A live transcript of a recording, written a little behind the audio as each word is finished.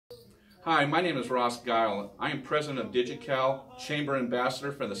Hi, my name is Ross Guile. I am president of DigiCal, Chamber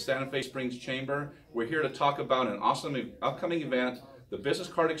Ambassador for the Santa Fe Springs Chamber. We're here to talk about an awesome upcoming event, the Business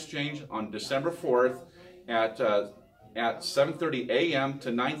Card Exchange on December 4th at 7:30 a.m. to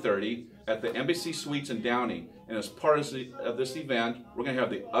 9:30 at the Embassy Suites in Downey. And as part of this event, we're going to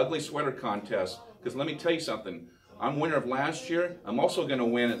have the Ugly Sweater Contest. Because let me tell you something, I'm winner of last year. I'm also going to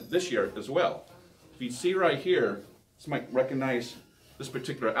win it this year as well. If you see right here, this might recognize this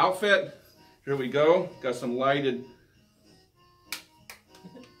particular outfit. Here we go. Got some lighted.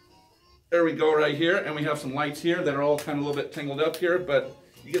 There we go right here. And we have some lights here that are all kind of a little bit tangled up here, but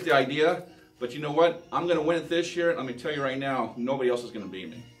you get the idea. But you know what? I'm going to win it this year. Let me tell you right now, nobody else is going to beat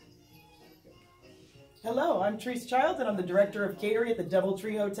me. Hello, I'm Treese Child, and I'm the Director of Catering at the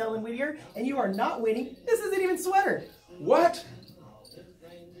DoubleTree Hotel in Whittier, and you are not winning. This isn't even sweater. What?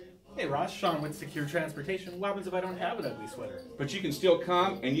 Hey Ross, Sean with Secure Transportation. What happens if I don't have an ugly sweater? But you can still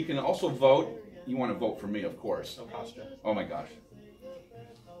come, and you can also vote. You want to vote for me, of course. No posture. Oh my gosh.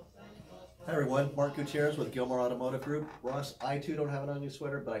 Hi everyone, Mark Gutierrez with Gilmore Automotive Group. Ross, I too don't have an ugly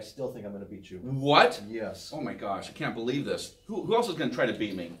sweater, but I still think I'm going to beat you. What? Yes. Oh my gosh, I can't believe this. Who else is going to try to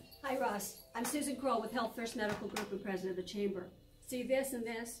beat me? Hi Ross, I'm Susan Kroll with Health First Medical Group and President of the Chamber. See this and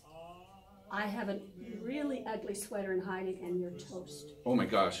this? I have a really ugly sweater in hiding and you're toast. Oh my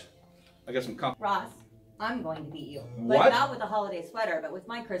gosh. I got some Ross, I'm going to beat you. What? But not with a holiday sweater, but with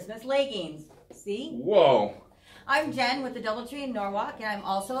my Christmas leggings. See? Whoa. I'm Jen with the DoubleTree in Norwalk, and I'm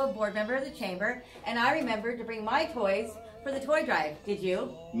also a board member of the Chamber, and I remembered to bring my toys for the toy drive. Did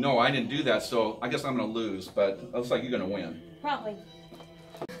you? No, I didn't do that, so I guess I'm going to lose, but it looks like you're going to win. Probably.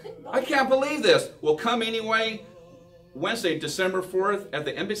 I can't believe this. Well, come anyway. Wednesday, December 4th at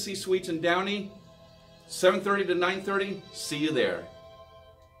the Embassy Suites in Downey, 7:30 to 9:30. See you there.